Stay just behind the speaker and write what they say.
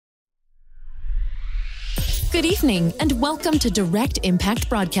Good evening, and welcome to Direct Impact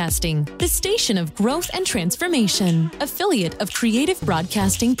Broadcasting, the station of growth and transformation. Affiliate of Creative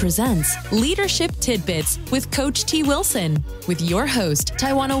Broadcasting presents Leadership Tidbits with Coach T. Wilson, with your host,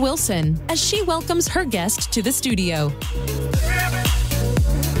 Taiwana Wilson, as she welcomes her guest to the studio.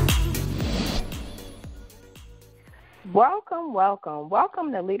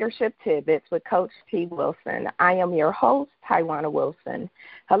 Welcome to Leadership Tidbits with Coach T. Wilson. I am your host, Taiwana Wilson.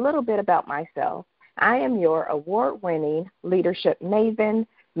 A little bit about myself. I am your award-winning leadership maven,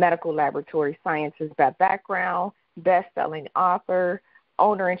 medical laboratory sciences by background, best-selling author,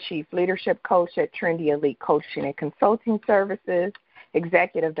 owner-and-chief leadership coach at Trendy Elite Coaching and Consulting Services,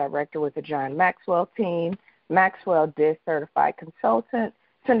 executive director with the John Maxwell team, Maxwell DIS certified consultant,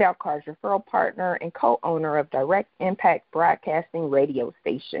 Tyndale Cards referral partner, and co-owner of Direct Impact Broadcasting radio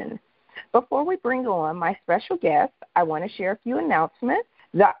station. Before we bring on my special guest, I want to share a few announcements.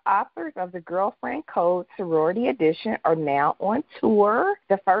 The authors of the Girlfriend Code Sorority Edition are now on tour.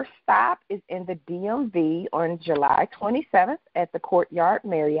 The first stop is in the DMV on July 27th at the Courtyard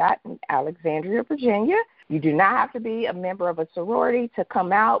Marriott in Alexandria, Virginia. You do not have to be a member of a sorority to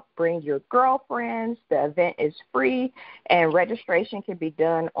come out. Bring your girlfriends. The event is free, and registration can be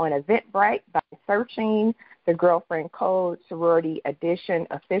done on Eventbrite by searching the Girlfriend Code Sorority Edition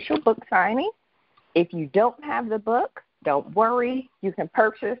official book signing. If you don't have the book, don't worry. You can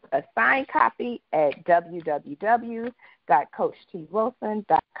purchase a signed copy at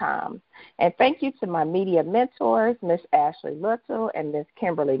www.coachtwilson.com. And thank you to my media mentors, Miss Ashley Little and Miss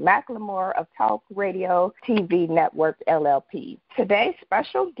Kimberly McLemore of Talk Radio TV Network, LLP. Today's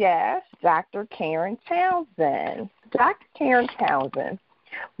special guest, Dr. Karen Townsend. Dr. Karen Townsend,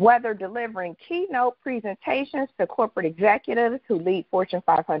 whether delivering keynote presentations to corporate executives who lead Fortune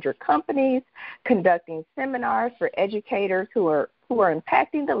 500 companies, conducting seminars for educators who are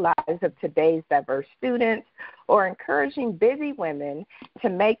impacting the lives of today's diverse students, or encouraging busy women to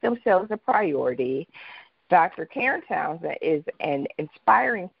make themselves a priority, Dr. Karen Townsend is an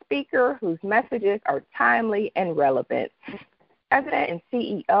inspiring speaker whose messages are timely and relevant. President and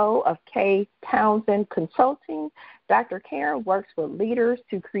CEO of K. Townsend Consulting, Dr. Karen works with leaders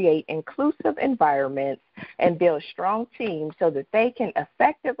to create inclusive environments and build strong teams so that they can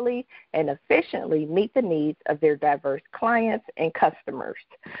effectively and efficiently meet the needs of their diverse clients and customers.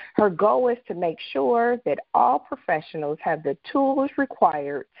 Her goal is to make sure that all professionals have the tools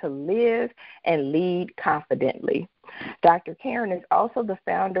required to live and lead confidently. Dr. Karen is also the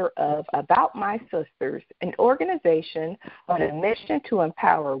founder of About My Sisters, an organization on a mission to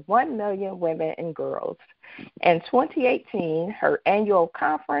empower 1 million women and girls. In 2018, her annual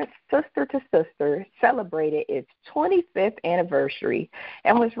conference, Sister to Sister, celebrated its 25th anniversary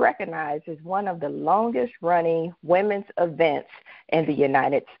and was recognized as one of the longest-running women's events in the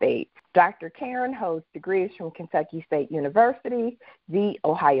United States. Dr. Karen holds degrees from Kentucky State University, The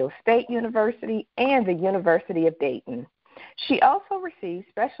Ohio State University, and the University of Dayton. She also received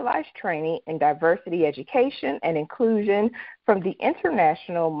specialized training in diversity education and inclusion from the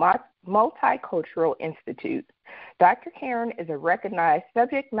International Multicultural Institute. Dr. Karen is a recognized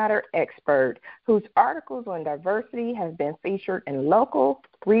subject matter expert whose articles on diversity have been featured in local,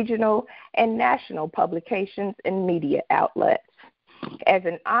 regional, and national publications and media outlets. As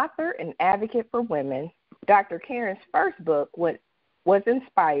an author and advocate for women, Dr. Karen's first book was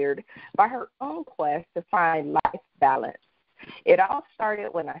inspired by her own quest to find life balance. It all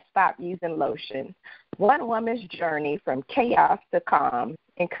started when I stopped using lotion. One woman's journey from chaos to calm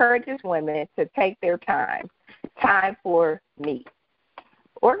encourages women to take their time for me.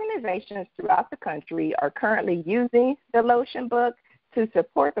 Organizations throughout the country are currently using the lotion book to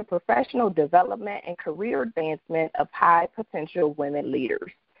support the professional development and career advancement of high-potential women leaders.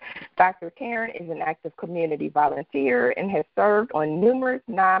 Dr. Karen is an active community volunteer and has served on numerous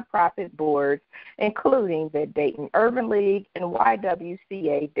nonprofit boards, including the Dayton Urban League and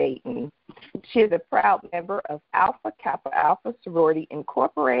YWCA Dayton. She is a proud member of Alpha Kappa Alpha Sorority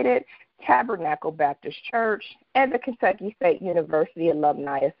Incorporated, Tabernacle Baptist Church, and the Kentucky State University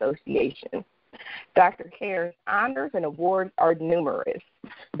Alumni Association. Dr. Karen's honors and awards are numerous.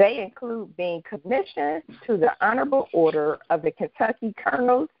 They include being commissioned to the Honorable Order of the Kentucky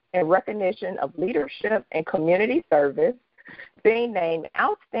Colonels in recognition of leadership and community service, being named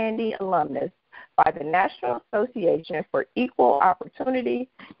Outstanding Alumnus by the National Association for Equal Opportunity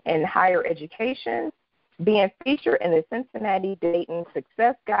in Higher Education, being featured in the Cincinnati Dayton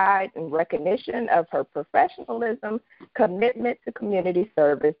Success Guide in recognition of her professionalism, commitment to community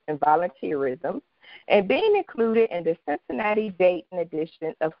service, and volunteerism, and being included in the Cincinnati Dayton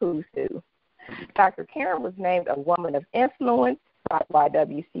edition of Who's Who. Dr. Karen was named a Woman of Influence by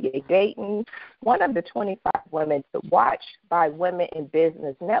YWCA Dayton, one of the 25 women to watch by Women in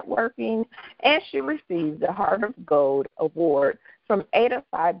Business Networking, and she received the Heart of Gold Award from Eta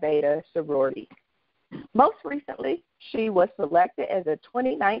Phi Beta sorority. Most recently, she was selected as a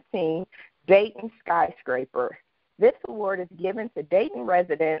 2019 Dayton Skyscraper. This award is given to Dayton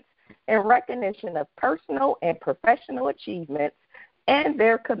residents in recognition of personal and professional achievements and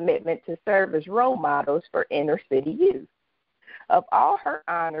their commitment to serve as role models for inner city youth. Of all her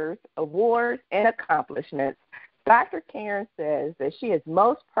honors, awards, and accomplishments, Dr. Karen says that she is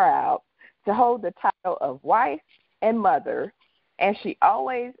most proud to hold the title of wife and mother, and she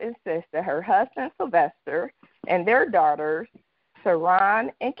always insists that her husband, Sylvester, and their daughters, Saran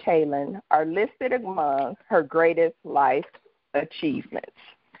and Kaylin, are listed among her greatest life achievements.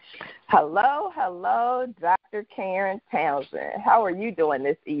 Hello, Dr. Karen Townsend. How are you doing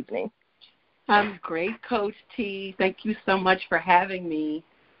this evening? I'm great, Coach T. Thank you so much for having me.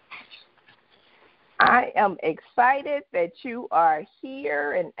 I am excited that you are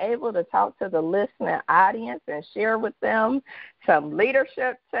here and able to talk to the listening audience and share with them some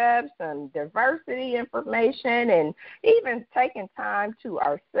leadership tips and diversity information and even taking time to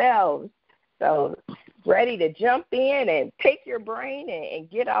ourselves. So ready to jump in and pick your brain and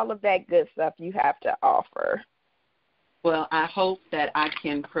get all of that good stuff you have to offer. Well, I hope that I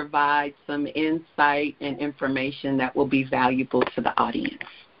can provide some insight and information that will be valuable to the audience.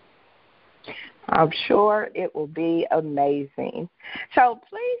 I'm sure it will be amazing. So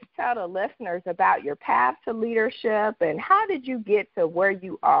please tell the listeners about your path to leadership and how did you get to where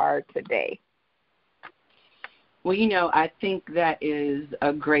you are today? Well, I think that is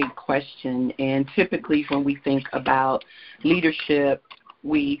a great question. And typically when we think about leadership,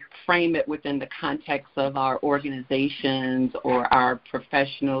 we frame it within the context of our organizations or our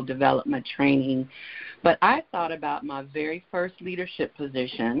professional development training. But I thought about my very first leadership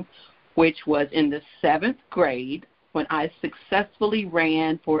position, which was in the 7th grade when I successfully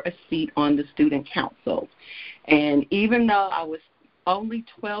ran for a seat on the student council. And even though I was only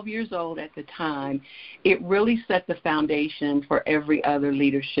 12 years old at the time, it really set the foundation for every other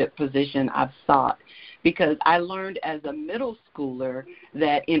leadership position I've sought, because I learned as a middle schooler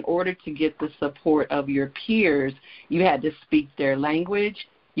that in order to get the support of your peers, you had to speak their language,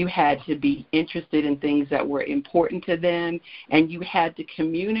 you had to be interested in things that were important to them, and you had to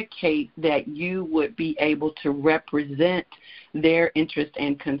communicate that you would be able to represent their interests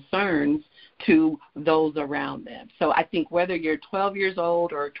and concerns to those around them. So I think whether you're 12 years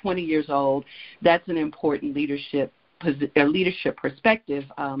old or 20 years old, that's an important leadership perspective.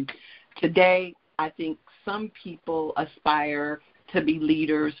 Today, I think some people aspire to be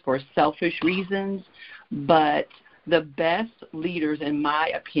leaders for selfish reasons, but the best leaders, in my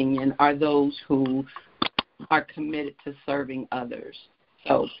opinion, are those who are committed to serving others.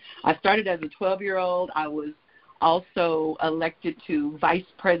 So I started as a 12-year-old. I was also elected to vice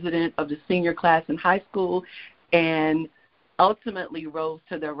president of the senior class in high school and ultimately rose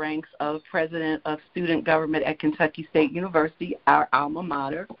to the ranks of president of student government at Kentucky State University, our alma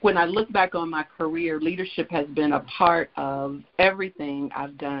mater. When I look back on my career, leadership has been a part of everything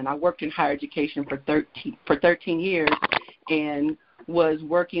I've done. I worked in higher education for 13 years and was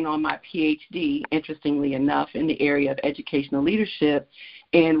working on my PhD, interestingly enough, in the area of educational leadership.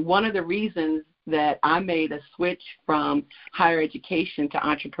 And one of the reasons that I made a switch from higher education to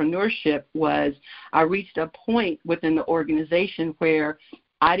entrepreneurship was I reached a point within the organization where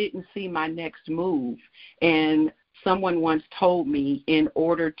I didn't see my next move. And someone once told me in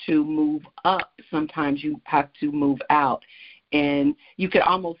order to move up, sometimes you have to move out. And you could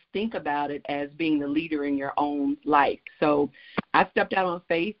almost think about it as being the leader in your own life. So I stepped out on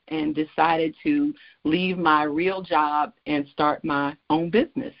faith and decided to leave my real job and start my own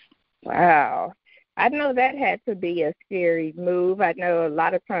business. Wow. I know that had to be a scary move. I know a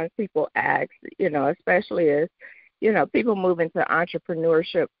lot of times people ask, especially as, people move into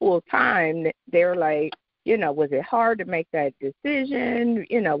entrepreneurship full time, they're like, was it hard to make that decision?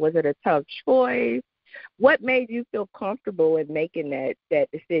 Was it a tough choice? What made you feel comfortable in making that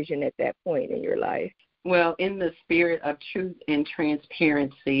decision at that point in your life? Well, in the spirit of truth and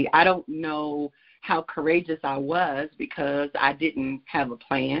transparency, I don't know how courageous I was because I didn't have a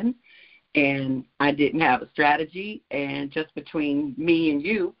plan. And I didn't have a strategy, and just between me and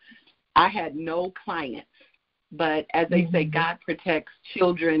you, I had no clients. But as they say, God protects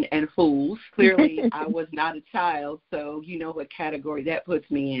children and fools. Clearly, I was not a child, so you know what category that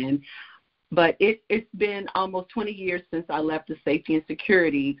puts me in. But it's been almost 20 years since I left the safety and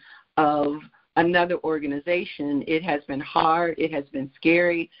security of another organization. It has been hard. It has been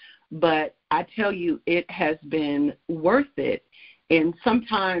scary. But I tell you, it has been worth it. And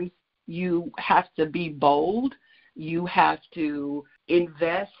sometimes you have to be bold. You have to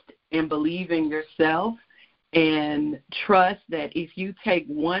invest and believe in yourself and trust that if you take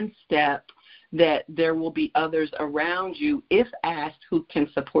one step, that there will be others around you, if asked, who can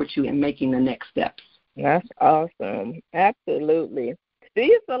support you in making the next steps. That's awesome. Absolutely. Do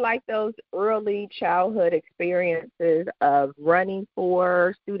you feel like those early childhood experiences of running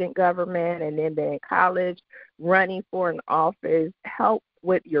for student government and then in college, running for an office, help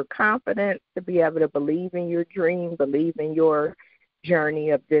with your confidence to be able to believe in your dream, believe in your journey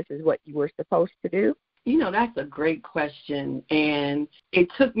of this is what you were supposed to do? You know, that's a great question, and it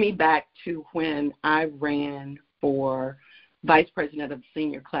took me back to when I ran for vice president of the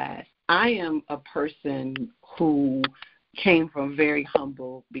senior class. I am a person who came from very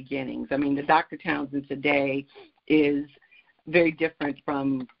humble beginnings. I mean, the Dr. Townsend today is very different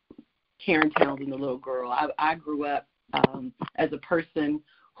from Karen Townsend, the little girl. I grew up as a person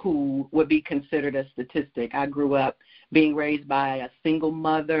who would be considered a statistic. I grew up being raised by a single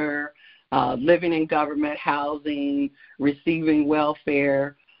mother, living in government housing, receiving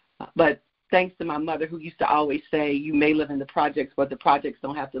welfare. But thanks to my mother, who used to always say, you may live in the projects, but the projects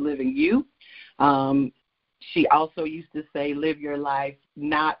don't have to live in you. She also used to say, live your life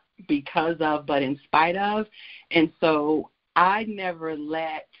not because of, but in spite of. And so I never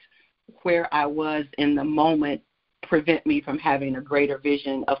let where I was in the moment prevent me from having a greater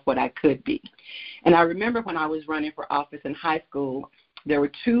vision of what I could be. And I remember when I was running for office in high school, there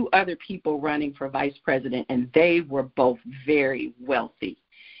were two other people running for vice president, and they were both very wealthy.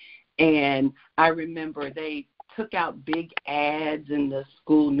 And I remember they took out big ads in the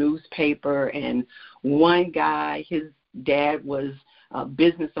school newspaper, and one guy, his dad was a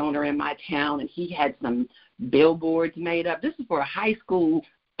business owner in my town, and he had some billboards made up. This is for a high school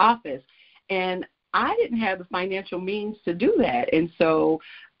office, and I didn't have the financial means to do that. And so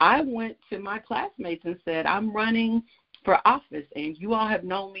I went to my classmates and said, I'm running for office, and you all have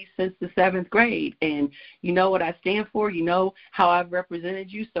known me since the 7th grade, and you know what I stand for, you know how I've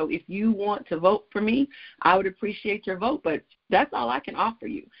represented you, so if you want to vote for me, I would appreciate your vote, but that's all I can offer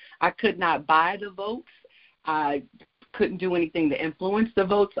you. I could not buy the votes. I couldn't do anything to influence the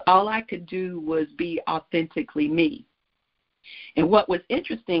votes. All I could do was be authentically me. And what was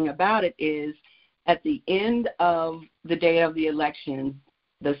interesting about it is at the end of the day of the election,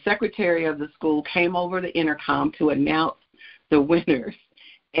 the secretary of the school came over the intercom to announce the winners,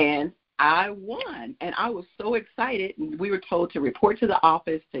 and I won. And I was so excited, and we were told to report to the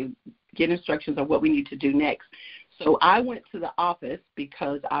office to get instructions on what we need to do next. So I went to the office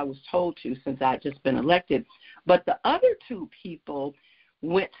because I was told to, since I had just been elected. But the other two people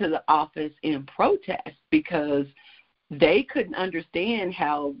went to the office in protest because they couldn't understand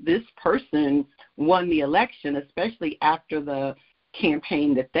how this person won the election, especially after the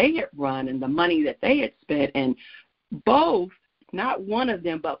campaign that they had run and the money that they had spent. And both, not one of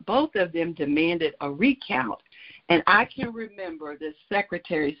them, but both of them demanded a recount. And I can remember the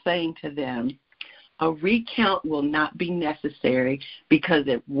secretary saying to them, a recount will not be necessary because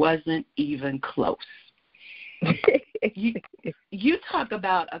it wasn't even close. You talk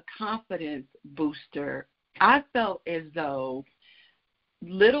about a confidence booster. I felt as though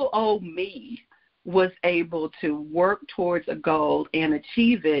little old me was able to work towards a goal and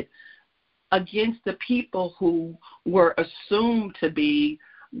achieve it against the people who were assumed to be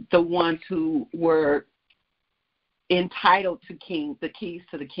the ones who were entitled to the keys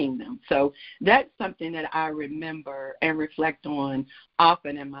to the kingdom. So that's something that I remember and reflect on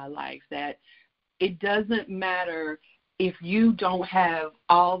often in my life, that it doesn't matter if you don't have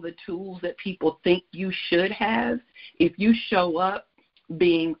all the tools that people think you should have. If you show up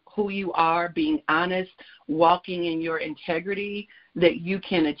being who you are, being honest, walking in your integrity, that you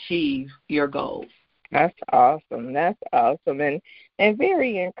can achieve your goals. That's awesome. That's awesome. And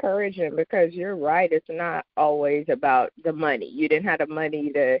very encouraging, because you're right. It's not always about the money. You didn't have the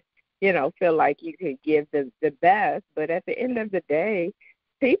money to, feel like you could give the best. But at the end of the day,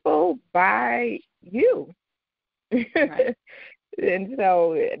 people buy you. Right. And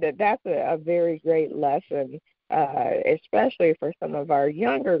so that's a very great lesson, especially for some of our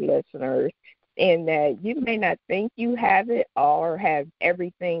younger listeners, in that you may not think you have it or have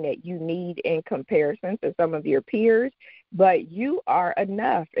everything that you need in comparison to some of your peers, but you are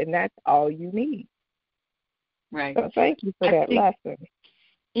enough, and that's all you need. Right. So thank you for that lesson.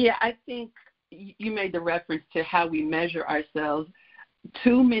 Yeah, I think you made the reference to how we measure ourselves.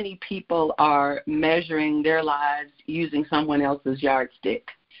 Too many people are measuring their lives using someone else's yardstick.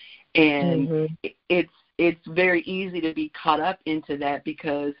 And it's very easy to be caught up into that,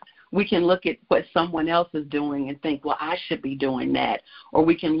 because We can look at what someone else is doing and think, well, I should be doing that. Or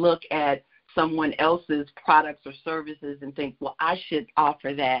we can look at someone else's products or services and think, well, I should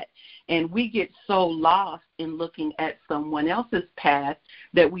offer that. And we get so lost in looking at someone else's path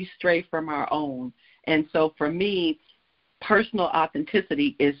that we stray from our own. And so for me, personal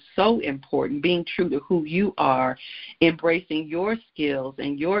authenticity is so important, being true to who you are, embracing your skills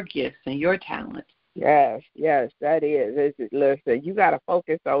and your gifts and your talents. Yes, that is. Listen, you got to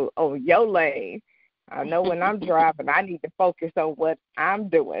focus on your lane. I know when I'm driving, I need to focus on what I'm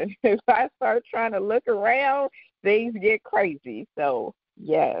doing. If I start trying to look around, things get crazy. So,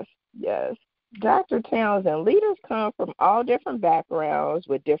 yes. Dr. Townsend, leaders come from all different backgrounds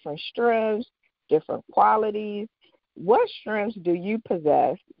with different strengths, different qualities. What strengths do you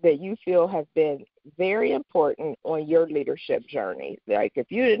possess that you feel have been very important on your leadership journey? Like, if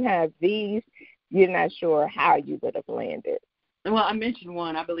you didn't have these, you're not sure how you would have landed. Well, I mentioned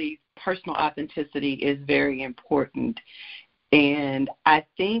one. I believe personal authenticity is very important. And I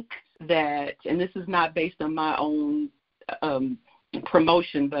think that, and this is not based on my own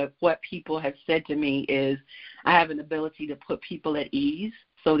promotion, but what people have said to me is I have an ability to put people at ease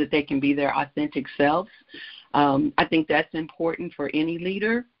so that they can be their authentic selves. I think that's important for any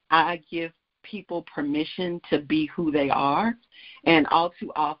leader. I give people permission to be who they are. And all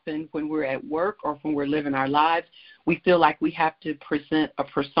too often when we're at work or when we're living our lives, we feel like we have to present a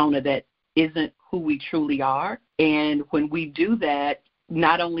persona that isn't who we truly are. And when we do that,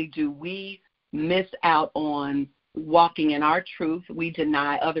 not only do we miss out on walking in our truth, we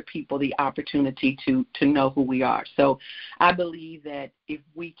deny other people the opportunity to know who we are. So I believe that if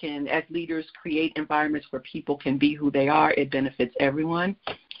we can, as leaders, create environments where people can be who they are, it benefits everyone.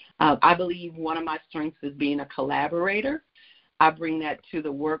 I believe one of my strengths is being a collaborator. I bring that to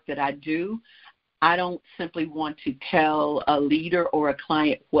the work that I do. I don't simply want to tell a leader or a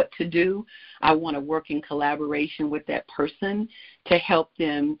client what to do. I want to work in collaboration with that person to help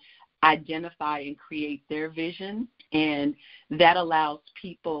them identify and create their vision, and that allows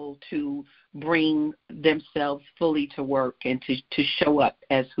people to bring themselves fully to work and to show up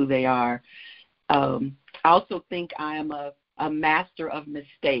as who they are. I also think I am a master of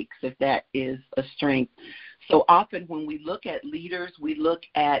mistakes, if that is a strength. So often when we look at leaders, we look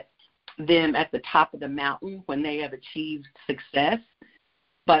at them at the top of the mountain when they have achieved success.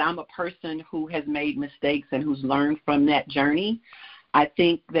 But I'm a person who has made mistakes and who's learned from that journey. I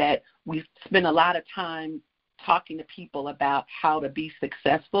think that we spend a lot of time talking to people about how to be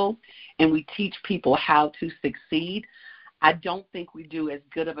successful, and we teach people how to succeed. I don't think we do as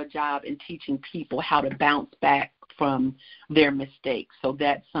good of a job in teaching people how to bounce back from their mistakes. So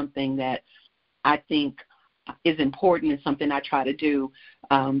that's something that I think is important and something I try to do.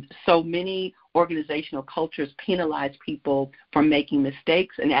 So many organizational cultures penalize people for making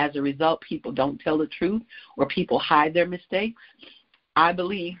mistakes, and as a result, people don't tell the truth or people hide their mistakes. I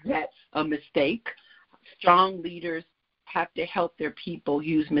believe that's a mistake. Strong leaders have to help their people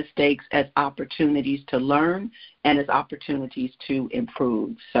use mistakes as opportunities to learn and as opportunities to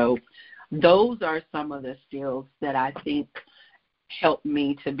improve. So those are some of the skills that I think help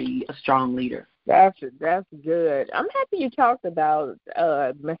me to be a strong leader. That's good. I'm happy you talked about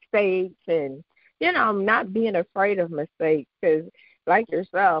mistakes and, not being afraid of mistakes, because like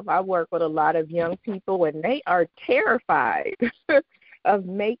yourself, I work with a lot of young people and they are terrified of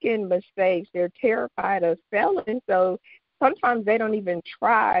making mistakes. They're terrified of failing. So sometimes they don't even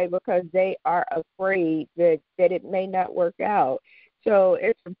try because they are afraid that it may not work out. So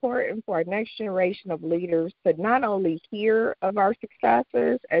it's important for our next generation of leaders to not only hear of our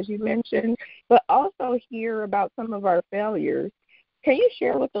successes, as you mentioned, but also hear about some of our failures. Can you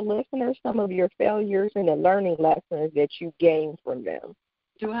share with the listeners some of your failures and the learning lessons that you gained from them?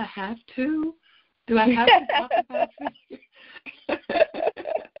 Do I have to? Do I have to talk about failures?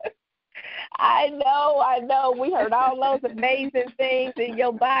 I know. We heard all those amazing things in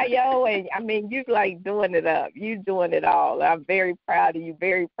your bio, and, you're like doing it up. You're doing it all. I'm very proud of you,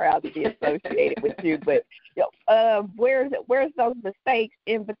 very proud to be associated with you. But where's those mistakes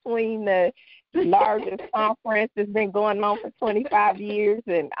in between the largest conference that's been going on for 25 years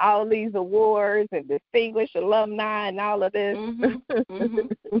and all these awards and distinguished alumni and all of this?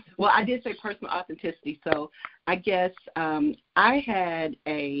 Well, I did say personal authenticity, so I guess I had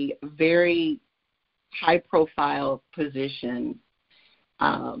a very high-profile position,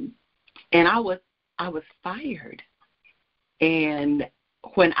 and I was fired. And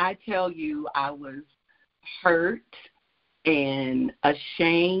when I tell you I was hurt and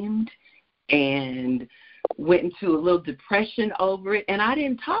ashamed and went into a little depression over it, and I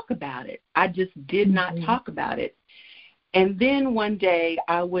didn't talk about it. I just did not talk about it. And then one day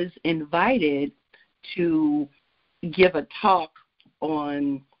I was invited to give a talk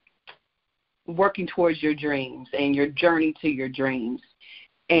on working towards your dreams and your journey to your dreams.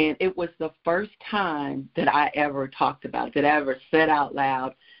 And it was the first time that I ever talked about, that I ever said out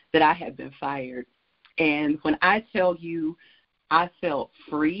loud that I had been fired. And when I tell you I felt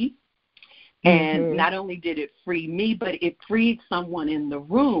free, and not only did it free me, but it freed someone in the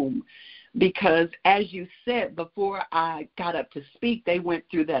room, because as you said, before I got up to speak, they went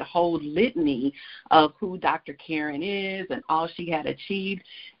through that whole litany of who Dr. Karen is and all she had achieved.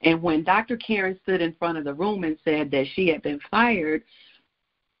 And when Dr. Karen stood in front of the room and said that she had been fired,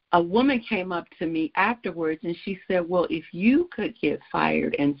 a woman came up to me afterwards and she said, well, if you could get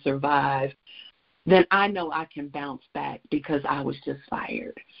fired and survive, then I know I can bounce back because I was just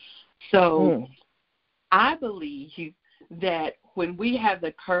fired. So I believe that when we have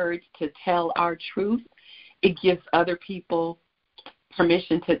the courage to tell our truth, it gives other people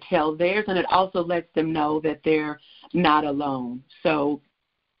permission to tell theirs, and it also lets them know that they're not alone. So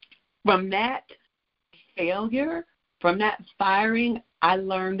from that failure, from that firing, I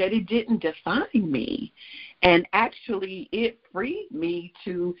learned that it didn't define me. And actually, it freed me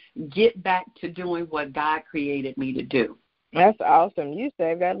to get back to doing what God created me to do. That's awesome. You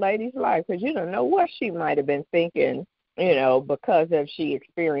saved that lady's life, because you don't know what she might have been thinking, because of she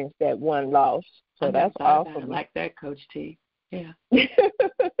experienced that one loss. So that's awesome. I like that, Coach T. Yeah.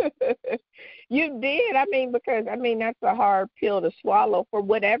 You did. Because that's a hard pill to swallow for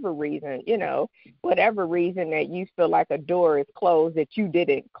whatever reason, whatever reason that you feel like a door is closed that you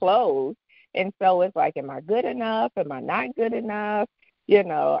didn't close. And so it's like, am I good enough? Am I not good enough?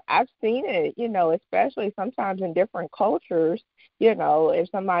 I've seen it, especially sometimes in different cultures, if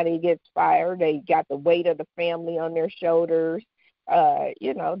somebody gets fired, they got the weight of the family on their shoulders.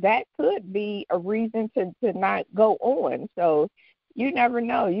 That could be a reason to not go on. So you never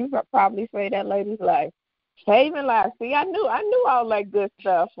know. You probably saved that lady's life. Saving lives. See, I knew all that good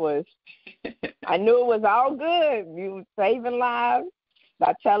stuff was, I knew it was all good. You were saving lives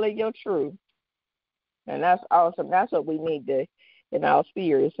by telling your truth. And that's awesome. That's what we need to, in all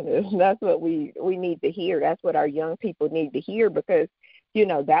seriousness, that's what we need to hear. That's what our young people need to hear, because,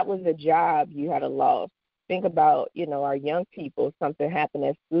 that was a job you had a loss. Think about, our young people, something happened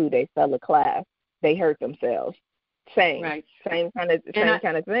at school, they fell a class, they hurt themselves. Same kind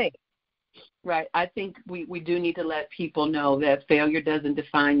of thing. Right. I think we do need to let people know that failure doesn't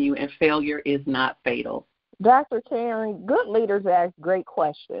define you, and failure is not fatal. Dr. Karen, good leaders ask great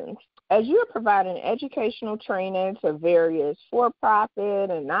questions. As you're providing educational training to various for-profit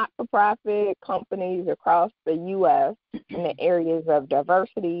and not-for-profit companies across the U.S. in the areas of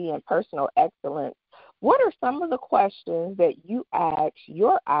diversity and personal excellence, what are some of the questions that you ask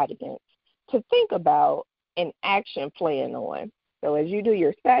your audience to think about and action plan on? So as you do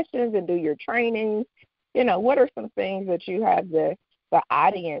your sessions and do your trainings, what are some things that you have the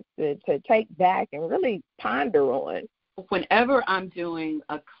audience to take back and really ponder on? Whenever I'm doing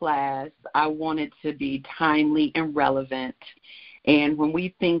a class, I want it to be timely and relevant. And when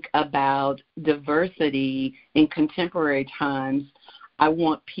we think about diversity in contemporary times, I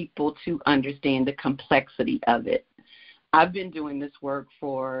want people to understand the complexity of it. I've been doing this work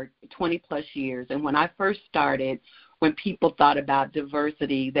for 20 plus years, and when I first started, when people thought about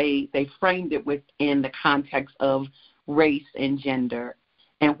diversity, they framed it within the context of race and gender.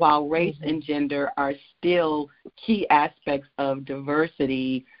 And while race and gender are still key aspects of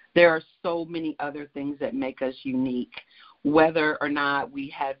diversity, there are so many other things that make us unique. Whether or not we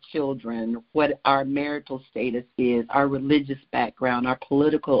have children, what our marital status is, our religious background, our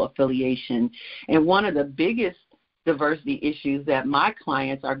political affiliation. And one of the biggest diversity issues that my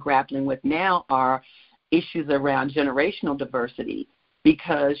clients are grappling with now are issues around generational diversity,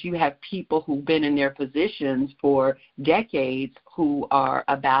 because you have people who've been in their positions for decades who are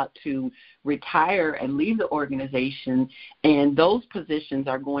about to retire and leave the organization, and those positions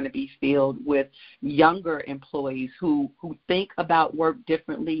are going to be filled with younger employees who think about work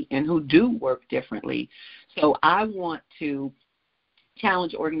differently and who do work differently. So I want to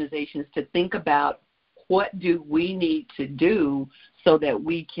challenge organizations to think about, what do we need to do so that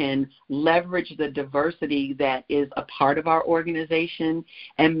we can leverage the diversity that is a part of our organization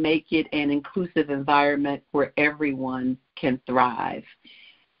and make it an inclusive environment where everyone can thrive.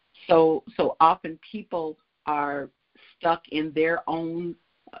 So often people are stuck in their own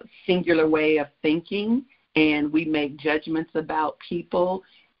singular way of thinking, and we make judgments about people.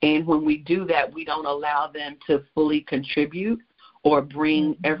 And when we do that, we don't allow them to fully contribute or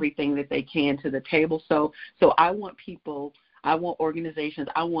bring everything that they can to the table. So I want people, I want organizations,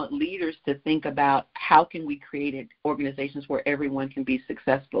 I want leaders to think about how can we create organizations where everyone can be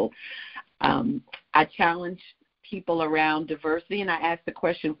successful. I challenge people around diversity, and I ask the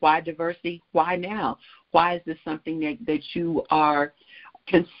question, why diversity? Why now? Why is this something that you are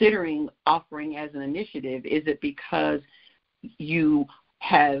considering offering as an initiative? Is it because you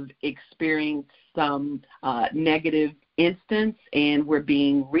have experienced some negative instance and we're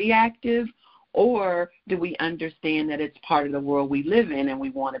being reactive, or do we understand that it's part of the world we live in and we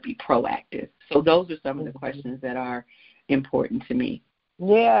want to be proactive? So those are some of the questions that are important to me.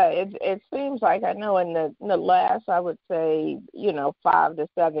 Yeah, it seems like, I know in the last, I would say, 5 to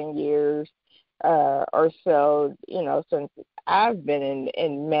 7 years or so, since I've been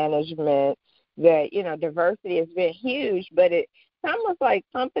in management, that, diversity has been huge, but it's almost like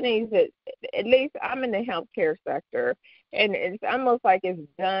companies that, at least I'm in the healthcare sector, and it's almost like it's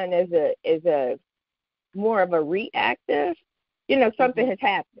done as a more of a reactive, something has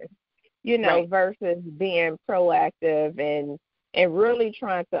happened, Right. versus being proactive and really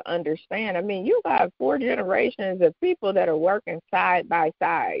trying to understand. I mean, you got 4 generations of people that are working side by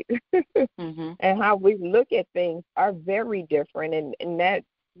side, Mm-hmm. and how we look at things are very different, and that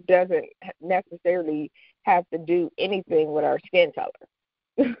doesn't necessarily have to do anything with our skin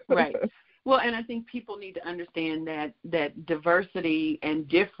color. Right. Well, and I think people need to understand that diversity and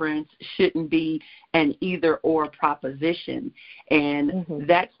difference shouldn't be an either-or proposition. And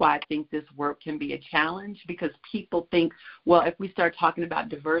that's why I think this work can be a challenge, because people think, well, if we start talking about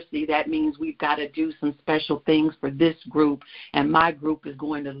diversity, that means we've got to do some special things for this group, and my group is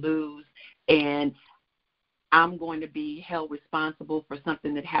going to lose, and I'm going to be held responsible for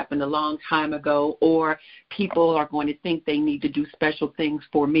something that happened a long time ago, or people are going to think they need to do special things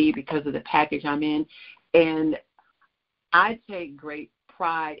for me because of the package I'm in. And I take great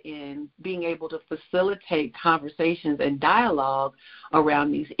pride in being able to facilitate conversations and dialogue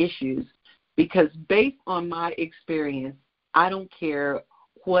around these issues, because based on my experience, I don't care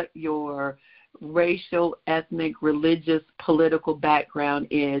what your racial, ethnic, religious, political background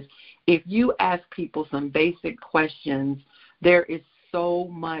is. If you ask people some basic questions, there is so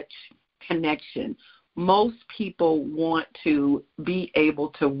much connection. Most people want to be able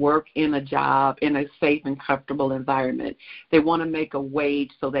to work in a job in a safe and comfortable environment. They want to make a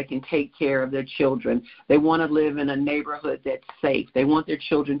wage so they can take care of their children. They want to live in a neighborhood that's safe. They want their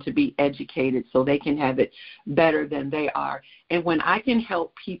children to be educated so they can have it better than they are. And when I can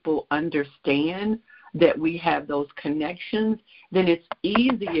help people understand that we have those connections, then it's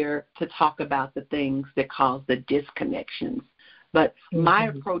easier to talk about the things that cause the disconnections. But my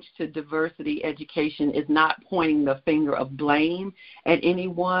approach to diversity education is not pointing the finger of blame at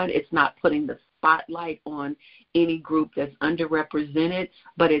anyone. It's not putting the spotlight on any group that's underrepresented,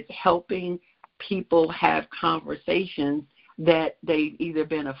 but it's helping people have conversations that they've either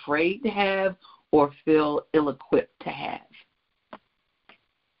been afraid to have or feel ill-equipped to have.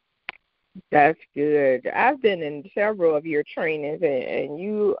 That's good. I've been in several of your trainings, and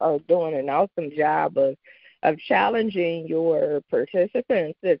you are doing an awesome job of challenging your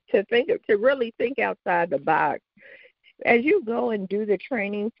participants to really think outside the box. As you go and do the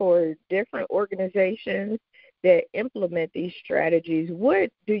training for different organizations that implement these strategies, what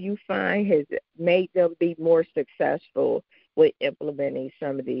do you find has made them be more successful with implementing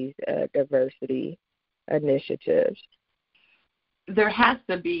some of these diversity initiatives? There has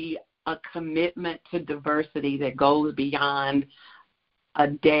to be a commitment to diversity that goes beyond a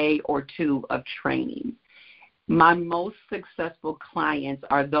day or two of training. My most successful clients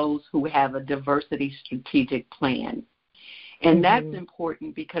are those who have a diversity strategic plan. And that's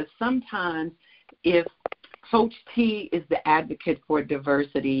important, because sometimes if Coach T is the advocate for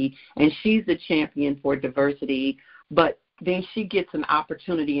diversity and she's the champion for diversity, but then she gets an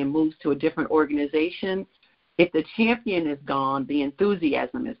opportunity and moves to a different organization, if the champion is gone, the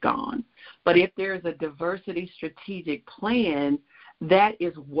enthusiasm is gone. But if there's a diversity strategic plan, that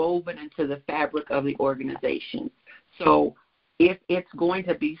is woven into the fabric of the organization. So if it's going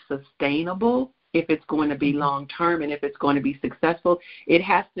to be sustainable, if it's going to be long-term, and if it's going to be successful, it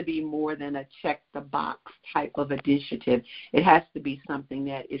has to be more than a check-the-box type of initiative. It has to be something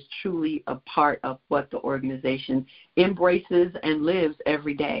that is truly a part of what the organization embraces and lives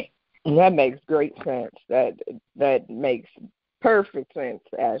every day. That makes great sense. That makes perfect sense,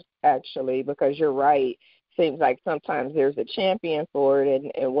 actually, because you're right. Seems like sometimes there's a champion for it,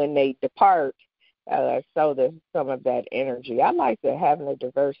 and when they depart, so there's some of that energy. I like to have a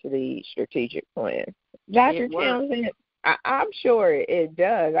diversity strategic plan. Dr. Townsend, I'm sure it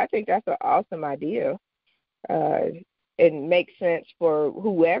does. I think that's an awesome idea. it makes sense for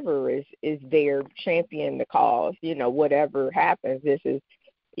whoever is there championing the cause. Whatever happens, this is,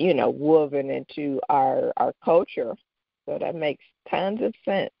 woven into our culture. So that makes tons of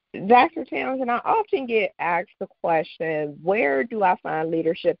sense. Dr. Townsend, I often get asked the question, where do I find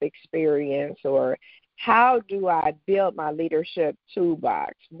leadership experience, or how do I build my leadership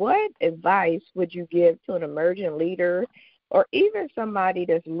toolbox? What advice would you give to an emerging leader or even somebody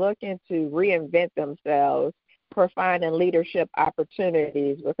that's looking to reinvent themselves for finding leadership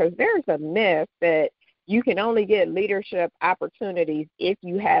opportunities? Because there's a myth that you can only get leadership opportunities if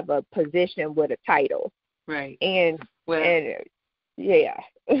you have a position with a title. Right. And yeah.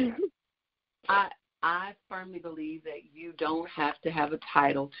 I firmly believe that you don't have to have a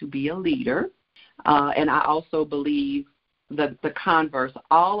title to be a leader. And I also believe the converse.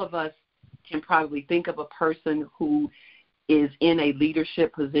 All of us can probably think of a person who is in a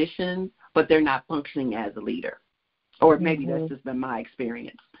leadership position, but they're not functioning as a leader. Or maybe that's just been my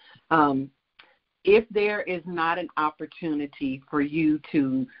experience. If there is not an opportunity for you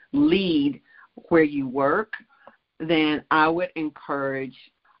to lead where you work, then I would encourage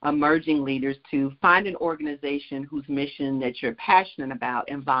emerging leaders to find an organization whose mission that you're passionate about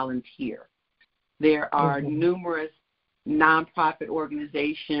and volunteer. There are numerous nonprofit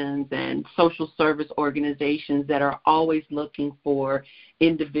organizations and social service organizations that are always looking for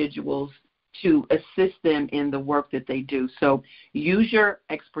individuals to assist them in the work that they do. So use your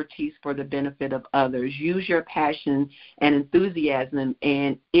expertise for the benefit of others. Use your passion and enthusiasm,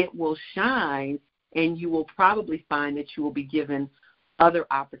 and it will shine, and you will probably find that you will be given other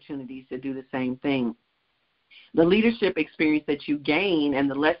opportunities to do the same thing. The leadership experience that you gain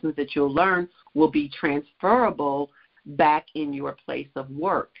and the lessons that you'll learn will be transferable back in your place of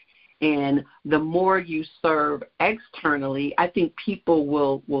work. And the more you serve externally, I think people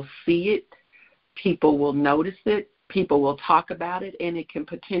will see it, people will notice it, people will talk about it, and it can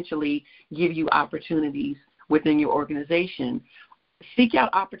potentially give you opportunities within your organization. Seek out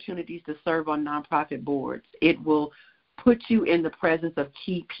opportunities to serve on nonprofit boards. It will put you in the presence of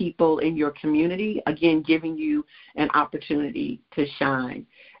key people in your community, again, giving you an opportunity to shine.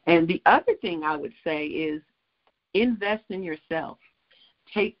 And the other thing I would say is invest in yourself.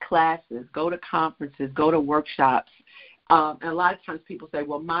 Take classes, go to conferences, go to workshops. And a lot of times people say,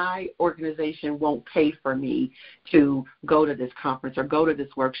 well, my organization won't pay for me to go to this conference or go to this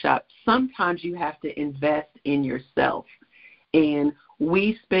workshop. Sometimes you have to invest in yourself. And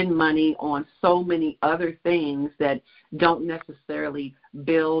we spend money on so many other things that don't necessarily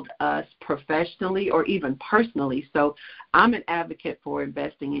build us professionally or even personally. So I'm an advocate for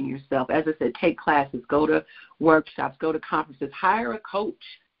investing in yourself. As I said, take classes, go to workshops, go to conferences, hire a coach.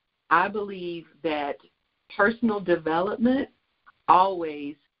 I believe that personal development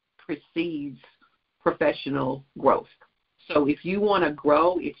always precedes professional growth. So if you want to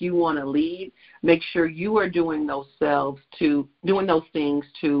grow, if you want to lead, make sure you are doing those things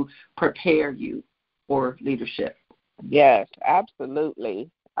to prepare you for leadership. Yes, absolutely.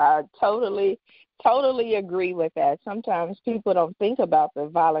 I totally agree with that. Sometimes people don't think about the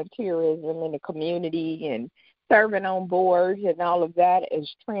volunteerism in the community and serving on boards and all of that is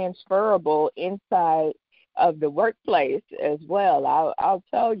transferable inside of the workplace as well. I'll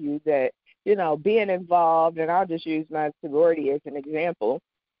tell you that, being involved, and I'll just use my sorority as an example,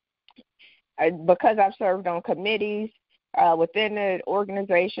 because I've served on committees within the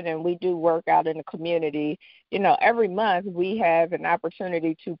organization and we do work out in the community, every month we have an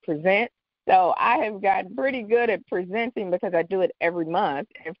opportunity to present. So I have gotten pretty good at presenting because I do it every month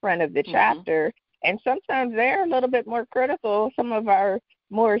in front of the chapter. And sometimes they're a little bit more critical. Some of our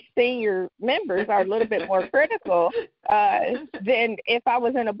more senior members are a little bit more critical than if I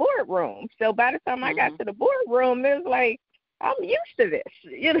was in a boardroom. So by the time I got to the boardroom, it was like, I'm used to this.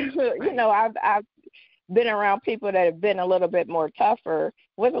 I've been around people that have been a little bit more tougher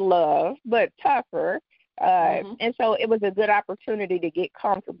with love, but tougher. And so it was a good opportunity to get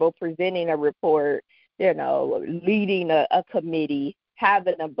comfortable presenting a report, leading a committee,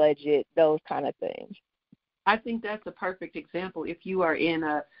 having a budget, those kind of things. I think that's a perfect example. If you are in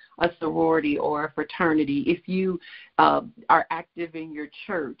a sorority or a fraternity, if you are active in your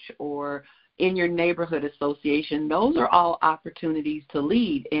church or in your neighborhood association, those are all opportunities to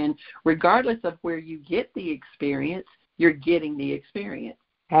lead. And regardless of where you get the experience, you're getting the experience.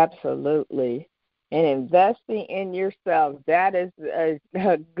 Absolutely. And investing in yourself, that is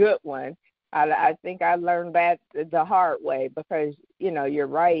a good one. I think I learned that the hard way because, you're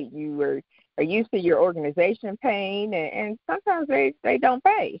right. You are used to your organization paying, and sometimes they don't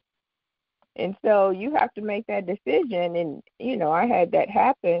pay. And so you have to make that decision. And, I had that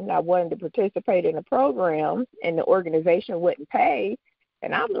happen. I wanted to participate in a program, and the organization wouldn't pay.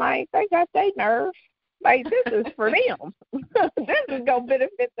 And I'm like, they got their nerve. Like, this is for them. This is going to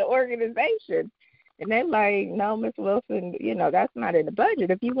benefit the organization. And they're like, no, Ms. Wilson, that's not in the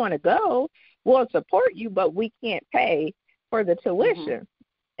budget. If you want to go, we'll support you, but we can't pay for the tuition.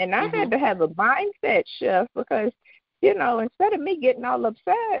 Mm-hmm. And I had to have a mindset shift because, instead of me getting all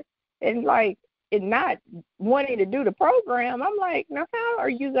upset and not wanting to do the program, I'm like, now how are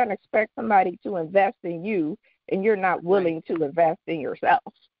you going to expect somebody to invest in you and you're not willing to invest in yourself?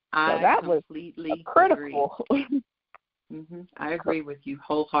 So that was critical. Mm-hmm. I agree with you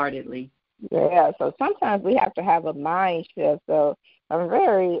wholeheartely. Yeah, so sometimes we have to have a mind shift. So I'm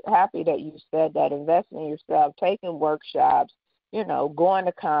very happy that you said that, investing in yourself, taking workshops, going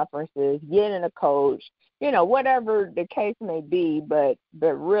to conferences, getting a coach, whatever the case may be, but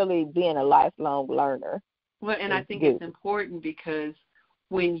really being a lifelong learner. Well, and I think it's important because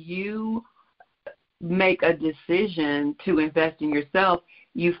when you make a decision to invest in yourself,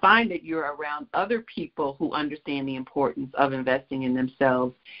 you find that you're around other people who understand the importance of investing in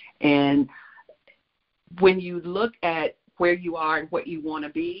themselves. And when you look at where you are and what you want to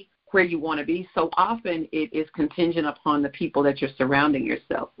be, so often it is contingent upon the people that you're surrounding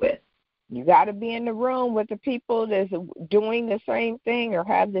yourself with. You got to be in the room with the people that's doing the same thing or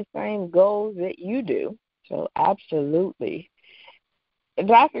have the same goals that you do. So absolutely.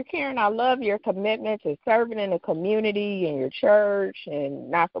 Dr. Karen, I love your commitment to serving in the community and your church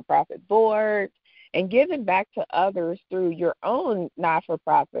and not-for-profit boards and giving back to others through your own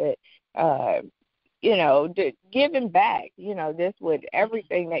not-for-profit, giving back, this with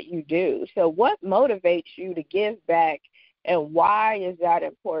everything that you do. So what motivates you to give back, and why is that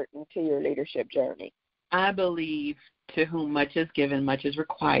important to your leadership journey? I believe to whom much is given, much is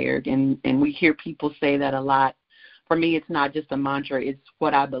required, and we hear people say that a lot. For me, it's not just a mantra, it's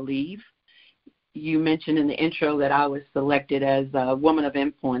what I believe. You mentioned in the intro that I was selected as a Woman of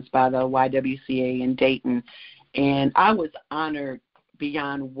Influence by the YWCA in Dayton, and I was honored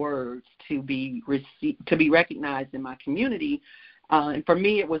beyond words to be recognized in my community. And for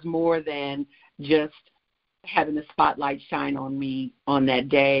me, it was more than just having the spotlight shine on me on that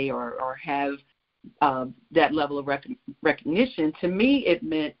day or have that level of recognition. To me, it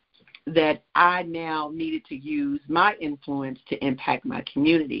meant that I now needed to use my influence to impact my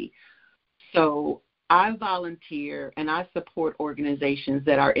community. So I volunteer and I support organizations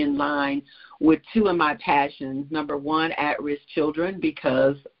that are in line with two of my passions. Number one, at-risk children,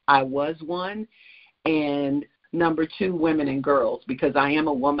 because I was one, and number two, women and girls, because I am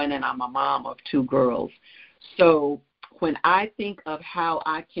a woman and I'm a mom of two girls. So when I think of how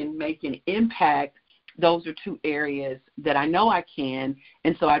I can make an impact, those are two areas that I know I can,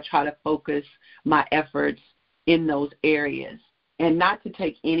 and so I try to focus my efforts in those areas. And not to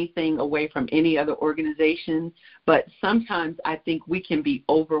take anything away from any other organization, but sometimes I think we can be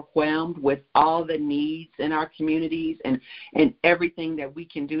overwhelmed with all the needs in our communities and everything that we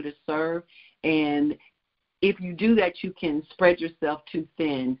can do to serve. And if you do that, you can spread yourself too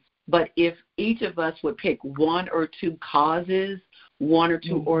thin. But if each of us would pick one or two causes, one or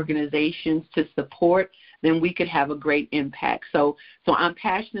two organizations to support, then we could have a great impact. So I'm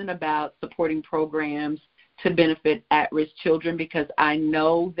passionate about supporting programs to benefit at-risk children, because I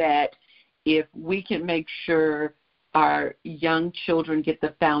know that if we can make sure our young children get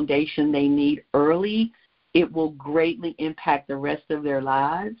the foundation they need early, it will greatly impact the rest of their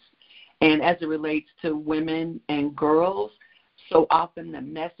lives. And as it relates to women and girls, so often the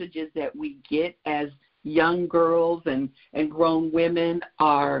messages that we get as young girls and grown women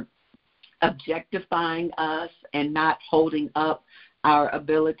are objectifying us and not holding up our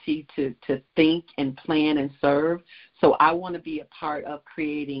ability to think and plan and serve. So I want to be a part of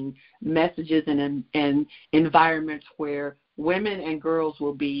creating messages and environments where women and girls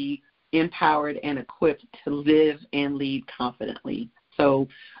will be empowered and equipped to live and lead confidently. So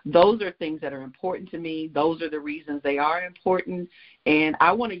those are things that are important to me. Those are the reasons they are important. And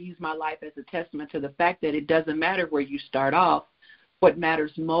I want to use my life as a testament to the fact that it doesn't matter where you start off. What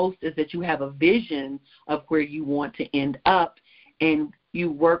matters most is that you have a vision of where you want to end up, and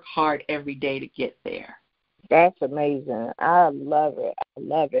you work hard every day to get there. That's amazing. I love it. I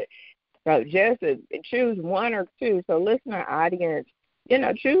love it. So just choose one or two. So listener audience,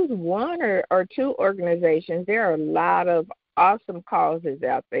 choose one or two organizations. There are a lot of awesome causes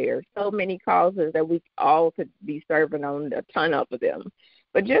out there, so many causes that we all could be serving on, a ton of them.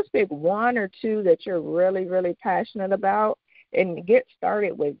 But just pick one or two that you're really, really passionate about and get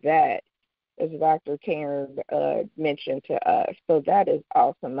started with that. as Dr. Karen mentioned to us. So that is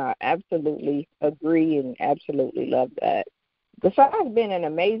awesome. I absolutely agree and absolutely love that. Besides being an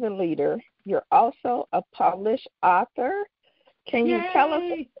amazing leader, you're also a published author. Can you tell us?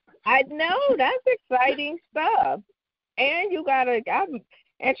 I know, that's exciting stuff. And I'm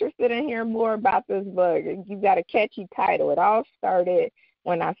interested in hearing more about this book. You got a catchy title. It all started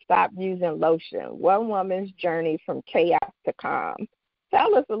when I stopped using lotion. One woman's journey from chaos to calm.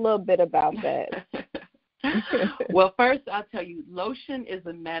 Tell us a little bit about that. Well, first I'll tell you, lotion is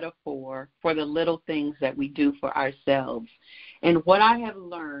a metaphor for the little things that we do for ourselves. And what I have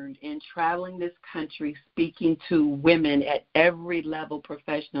learned in traveling this country, speaking to women at every level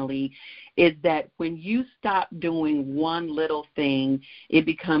professionally, is that when you stop doing one little thing, it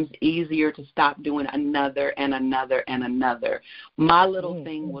becomes easier to stop doing another and another and another. My little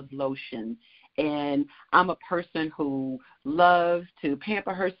thing was lotion. And I'm a person who loves to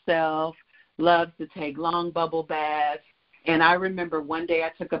pamper herself, loves to take long bubble baths. And I remember one day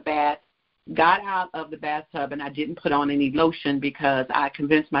I took a bath, got out of the bathtub, and I didn't put on any lotion because I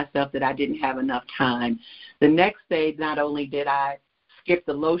convinced myself that I didn't have enough time. The next day, not only did I skip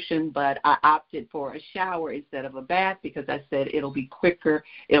the lotion, but I opted for a shower instead of a bath because I said it'll be quicker,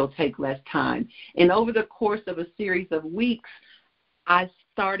 it'll take less time. And over the course of a series of weeks, I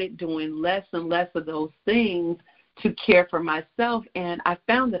started doing less and less of those things to care for myself, and I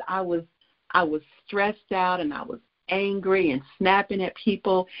found that I was stressed out and I was angry and snapping at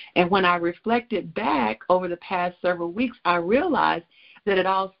people. And when I reflected back over the past several weeks, I realized that it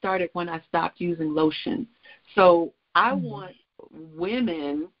all started when I stopped using lotion. So I want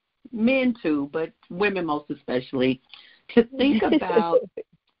women, men too, but women most especially, to think about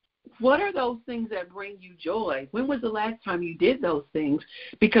what are those things that bring you joy? When was the last time you did those things?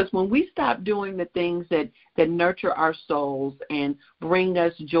 Because when we stop doing the things that nurture our souls and bring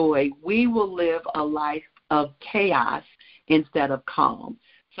us joy, we will live a life of chaos instead of calm.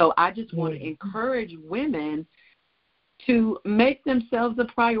 So I just want to encourage women to make themselves a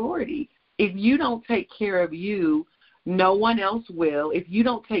priority. If you don't take care of you, no one else will. If you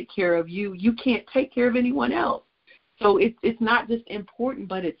don't take care of you, you can't take care of anyone else. So it's not just important,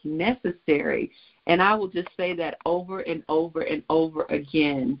 but it's necessary. And I will just say that over and over and over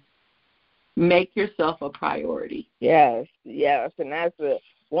again. Make yourself a priority. Yes. And that's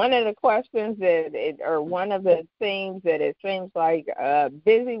one of the questions or one of the things that it seems like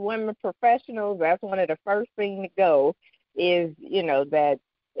busy women professionals, that's one of the first things to go is, that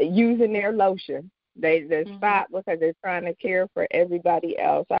using their lotion. They stop because they're trying to care for everybody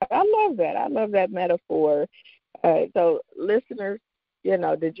else. I love that. I love that metaphor. So, listeners,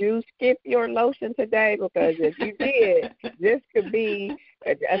 did you skip your lotion today? Because if you did, this could be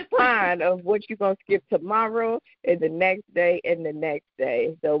a sign of what you're going to skip tomorrow and the next day and the next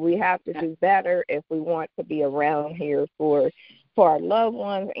day. So we have to do better if we want to be around here for our loved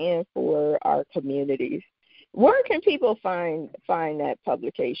ones and for our communities. Where can people find that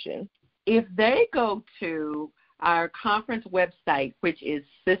publication? If they go to our conference website, which is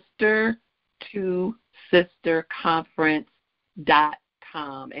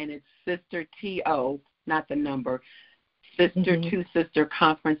sister2sisterconference.com, and it's sister T-O, not the number,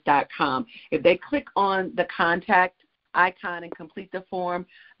 sister2sisterconference.com. If they click on the contact icon and complete the form,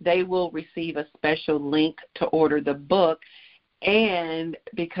 they will receive a special link to order the book. And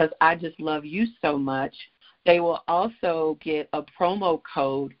because I just love you so much, they will also get a promo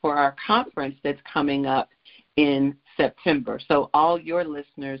code for our conference that's coming up in September. So all your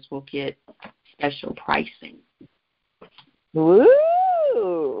listeners will get special pricing.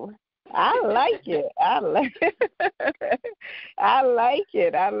 Woo! I like it. I like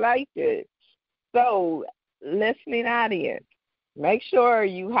it. So, listening audience, make sure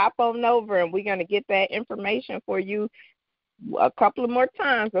you hop on over, and we're going to get that information for you a couple of more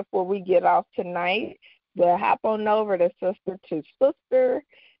times before we get off tonight. But hop on over to Sister to Sister.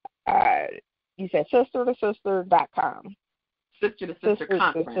 You said sister2sister.com.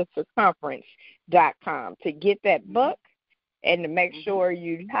 sisterconference.com to get that book and to make sure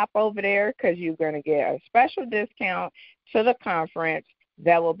you hop over there because you're going to get a special discount to the conference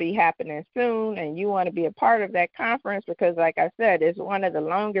that will be happening soon. And you want to be a part of that conference because, like I said, it's one of the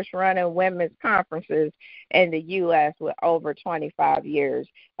longest running women's conferences in the U.S. with over 25 years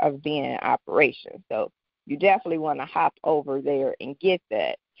of being in operation. So you definitely want to hop over there and get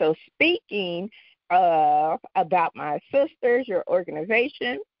that. So speaking about my sisters, your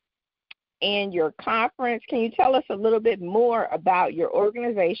organization, and your conference, can you tell us a little bit more about your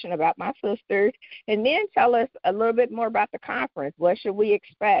organization, about my sisters, and then tell us a little bit more about the conference? What should we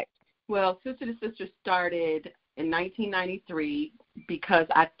expect? Well, Sister to Sister started in 1993 because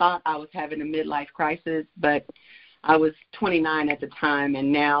I thought I was having a midlife crisis, but I was 29 at the time,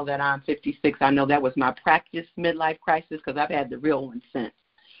 and now that I'm 56, I know that was my practice midlife crisis because I've had the real one since.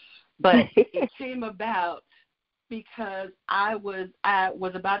 But it came about because I was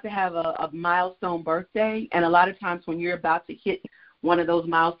about to have a milestone birthday, and a lot of times when you're about to hit one of those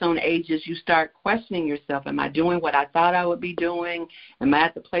milestone ages, you start questioning yourself. Am I doing what I thought I would be doing? Am I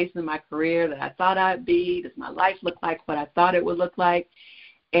at the place in my career that I thought I'd be? Does my life look like what I thought it would look like?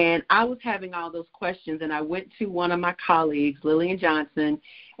 And I was having all those questions, and I went to one of my colleagues, Lillian Johnson,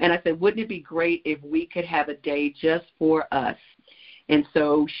 and I said, wouldn't it be great if we could have a day just for us? And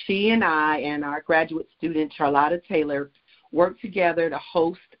so she and I and our graduate student, Charlotta Taylor, worked together to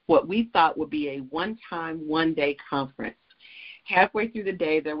host what we thought would be a one-time, one-day conference. Halfway through the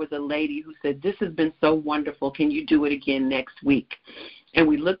day, there was a lady who said, this has been so wonderful. Can you do it again next week? And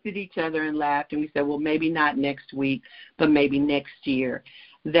we looked at each other and laughed, and we said, well, maybe not next week, but maybe next year.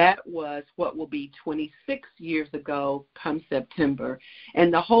 That was what will be 26 years ago come September.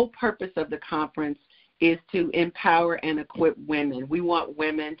 And the whole purpose of the conference is to empower and equip women. We want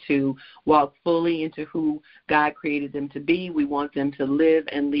women to walk fully into who God created them to be. We want them to live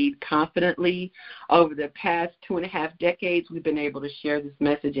and lead confidently. Over the past 2.5 decades, we've been able to share this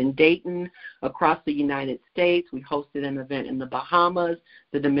message in Dayton, across the United States. We hosted an event in the Bahamas,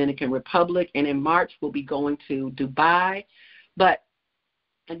 the Dominican Republic, and in March we'll be going to Dubai. But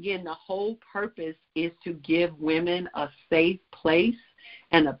again, the whole purpose is to give women a safe place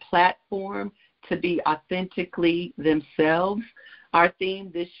and a platform to be authentically themselves. Our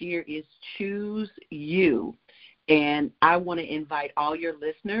theme this year is Choose You, and I want to invite all your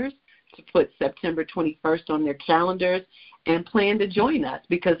listeners to put September 21st on their calendars and plan to join us,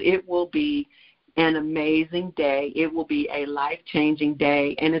 because it will be an amazing day. It will be a life-changing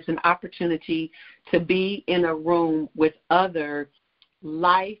day, and it's an opportunity to be in a room with other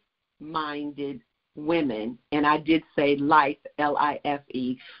life-minded women, and I did say life,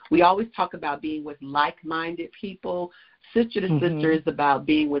 L-I-F-E. We always talk about being with like-minded people. Sister to Sister is about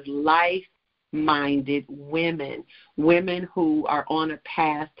being with life-minded women, women who are on a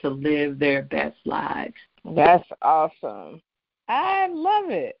path to live their best lives. That's awesome. I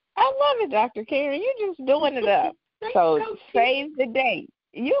love it. I love it, Dr. Karen. You're just doing it up. So save the date.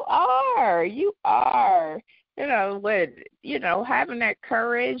 You are. Having that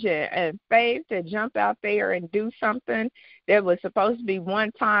courage and faith to jump out there and do something that was supposed to be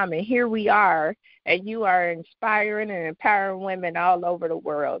one time, and here we are, and you are inspiring and empowering women all over the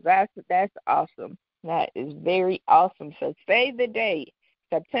world. That's awesome. That is very awesome. So save the date,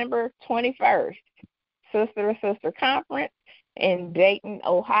 September 21st, Sister to Sister Conference in Dayton,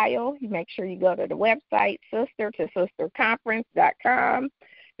 Ohio. You make sure you go to the website, sistertosisterconference.com.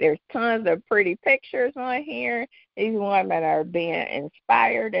 There's tons of pretty pictures on here. These women are being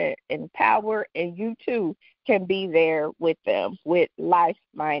inspired and empowered, and you, too, can be there with them, with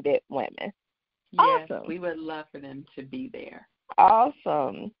like-minded women. Yes, awesome. We would love for them to be there.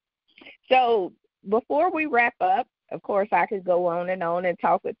 Awesome. So before we wrap up, of course, I could go on and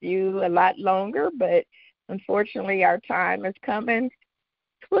talk with you a lot longer, but unfortunately our time is coming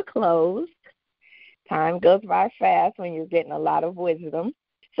to a close. Time goes by fast when you're getting a lot of wisdom.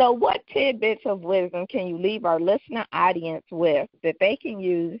 So what tidbits of wisdom can you leave our listener audience with that they can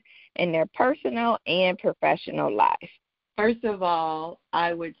use in their personal and professional life? First of all,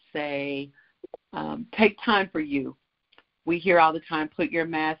 I would say take time for you. We hear all the time, put your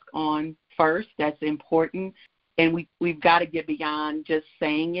mask on first. That's important. And we've got to get beyond just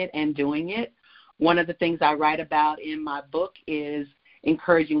saying it and doing it. One of the things I write about in my book is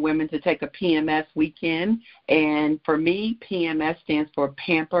encouraging women to take a PMS weekend. And for me, PMS stands for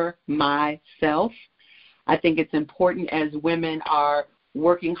Pamper Myself. I think it's important as women are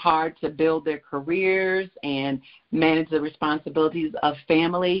working hard to build their careers and manage the responsibilities of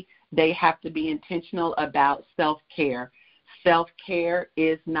family, they have to be intentional about self-care. Self-care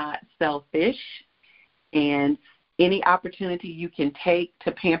is not selfish, and any opportunity you can take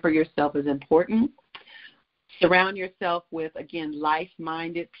to pamper yourself is important. Surround yourself with, again,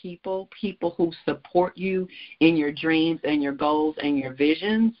 like-minded people, people who support you in your dreams and your goals and your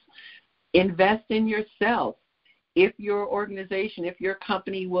visions. Invest in yourself. If your organization, if your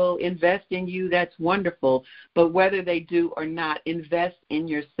company will invest in you, that's wonderful. But whether they do or not, invest in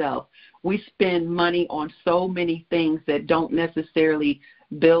yourself. We spend money on so many things that don't necessarily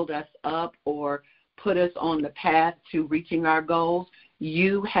build us up or put us on the path to reaching our goals.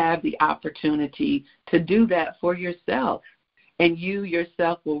 You have the opportunity to do that for yourself, and you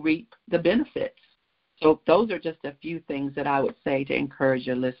yourself will reap the benefits. So those are just a few things that I would say to encourage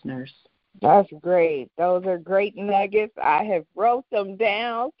your listeners. That's great. Those are great nuggets. I have wrote them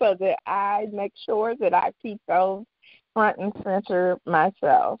down so that I make sure that I keep those front and center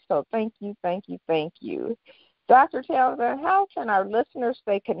myself. So thank you, thank you, thank you. Dr. Townsend, how can our listeners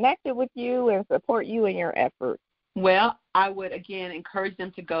stay connected with you and support you in your efforts? Well, I would, again, encourage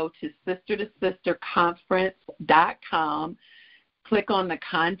them to go to sistertosisterconference.com, click on the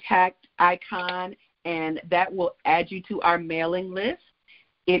contact icon, and that will add you to our mailing list.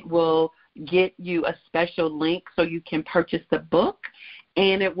 It will get you a special link so you can purchase the book,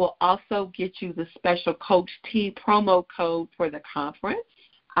 and it will also get you the special Coach T promo code for the conference.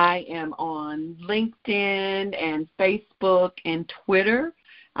 I am on LinkedIn and Facebook and Twitter.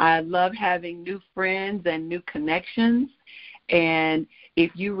 I love having new friends and new connections, and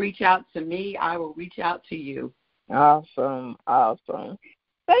if you reach out to me, I will reach out to you. Awesome, awesome.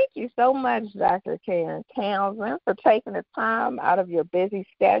 Thank you so much, Dr. Karen Townsend, for taking the time out of your busy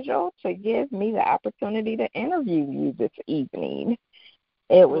schedule to give me the opportunity to interview you this evening.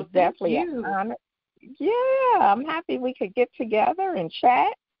 It was definitely an honor. Yeah, I'm happy we could get together and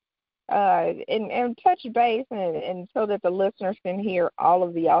chat and touch base and so that the listeners can hear all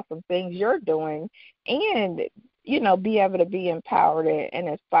of the awesome things you're doing and, you know, be able to be empowered and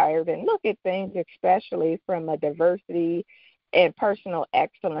inspired and look at things especially from a diversity and personal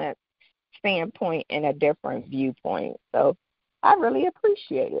excellence standpoint and a different viewpoint. So I really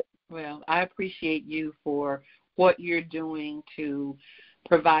appreciate it. Well, I appreciate you for what you're doing to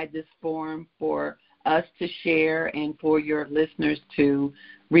provide this forum for us to share and for your listeners to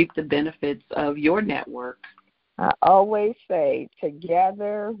reap the benefits of your network. I always say,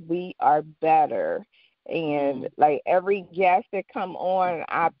 together we are better. And like every guest that come on,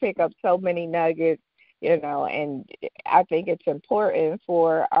 I pick up so many nuggets. You know, and I think it's important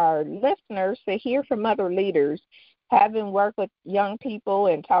for our listeners to hear from other leaders. Having worked with young people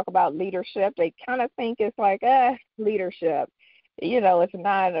and talk about leadership, they kind of think it's like, leadership. You know, it's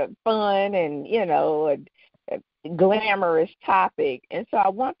not a fun and, you know, a glamorous topic. And so I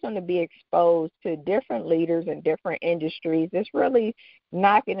want them to be exposed to different leaders in different industries. It's really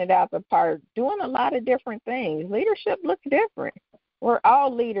knocking it out the park, doing a lot of different things. Leadership looks different. We're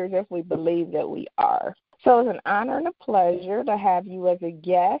all leaders if we believe that we are. So it's an honor and a pleasure to have you as a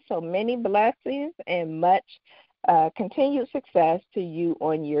guest. So many blessings and much continued success to you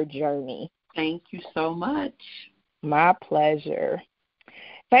on your journey. Thank you so much. My pleasure.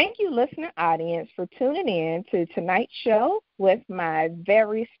 Thank you, listener audience, for tuning in to tonight's show with my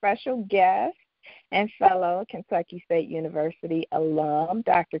very special guest and fellow Kentucky State University alum,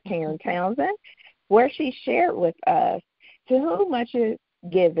 Dr. Karen Townsend, where she shared with us, to whom much is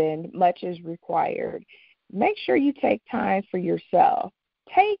given, much is required. Make sure you take time for yourself.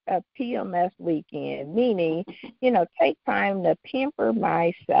 Take a PMS weekend, meaning, you know, take time to pamper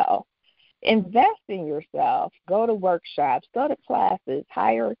myself. Invest in yourself. Go to workshops, go to classes,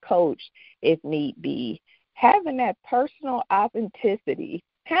 hire a coach if need be. Having that personal authenticity,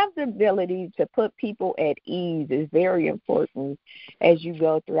 have the ability to put people at ease is very important as you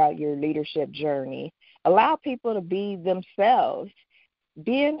go throughout your leadership journey. Allow people to be themselves.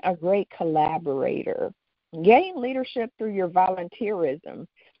 Being a great collaborator. Gain leadership through your volunteerism.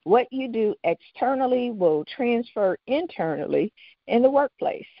 What you do externally will transfer internally in the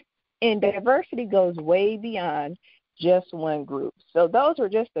workplace. And diversity goes way beyond just one group. So those are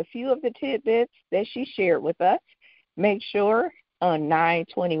just a few of the tidbits that she shared with us. Make sure on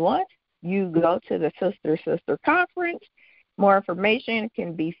 9/21 you go to the Sister Conference. More information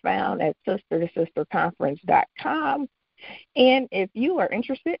can be found at sistertosisterconference.com. And if you are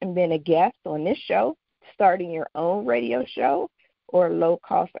interested in being a guest on this show, starting your own radio show or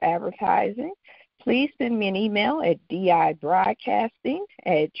low-cost advertising, please send me an email at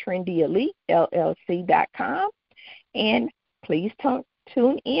dibroadcasting@trendyelitellc.com. And please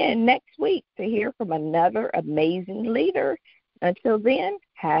tune in next week to hear from another amazing leader. Until then,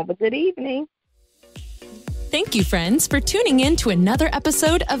 have a good evening. Thank you, friends, for tuning in to another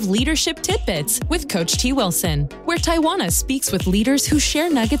episode of Leadership Tidbits with Coach T. Wilson, where Taiwana speaks with leaders who share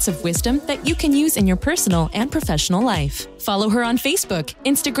nuggets of wisdom that you can use in your personal and professional life. Follow her on Facebook,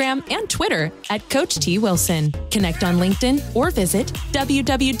 Instagram, and Twitter at Coach T. Wilson. Connect on LinkedIn or visit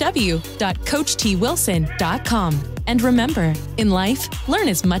www.coachtwilson.com. And remember, in life, learn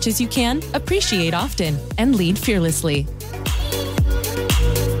as much as you can, appreciate often, and lead fearlessly.